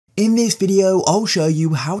In this video, I'll show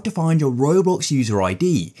you how to find your Roblox user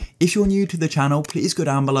ID. If you're new to the channel, please go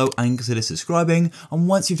down below and consider subscribing. And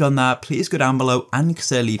once you've done that, please go down below and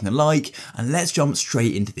consider leaving a like, and let's jump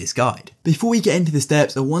straight into this guide. Before we get into the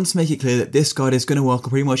steps, I want to make it clear that this guide is going to work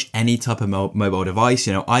on pretty much any type of mobile device,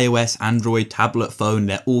 iOS, Android, tablet, phone,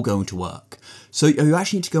 they're all going to work. So you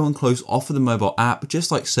actually need to go and close off of the mobile app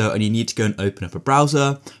just like so, and you need to go and open up a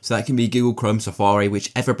browser. So that can be Google Chrome, Safari,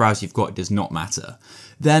 whichever browser you've got, it does not matter.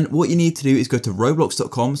 Then what you need to do is go to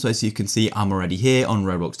roblox.com. So as you can see, I'm already here on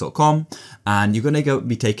roblox.com, and you're going to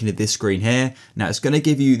be taken to this screen here. Now it's going to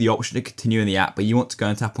give you the option to continue in the app, but you want to go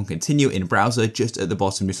and tap on continue in browser just at the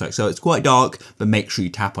bottom, just like so. It's quite dark, but make sure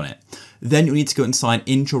you tap on it. Then you need to go and sign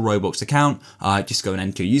into your Roblox account. Just go and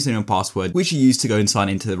enter your username and password, which you use to go and sign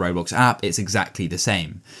into the Roblox app. It's exactly the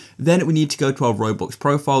same. Then we need to go to our Roblox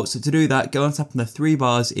profile. So to do that, go and tap on the three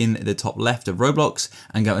bars in the top left of Roblox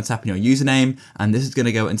and go and tap on your username. And this is going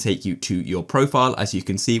to go and take you to your profile. As you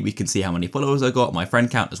can see, we can see how many followers I got, my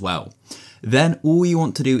friend count as well. Then all you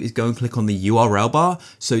want to do is go and click on the URL bar.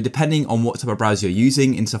 So depending on what type of browser you're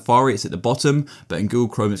using, in Safari it's at the bottom, but in Google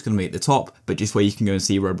Chrome it's going to be at the top, but just where you can go and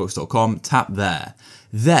see roblox.com, tap there.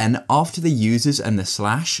 Then after the users and the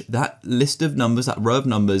slash, that list of numbers, that row of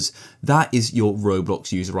numbers, that is your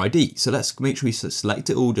Roblox user ID. So let's make sure we select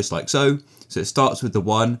it all just like so. So it starts with the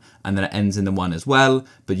 1 and then it ends in the 1 as well,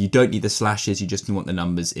 but you don't need the slashes, you just want the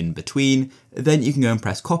numbers in between. Then you can go and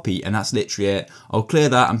press copy, and that's literally it. I'll clear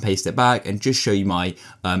that and paste it back and just show you my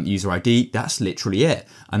user ID. That's literally it.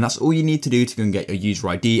 And that's all you need to do to go and get your user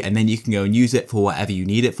ID, and then you can go and use it for whatever you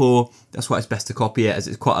need it for. That's why it's best to copy it, as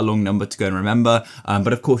it's quite a long number to go and remember.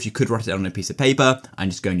 But of course you could write it down on a piece of paper and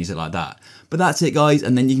just go and use it like that. But that's it guys,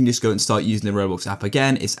 and then you can just go and start using the Roblox app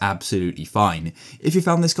again. It's absolutely fine. If you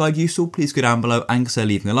found this guide useful, please go down below and consider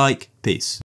leaving a like. Peace.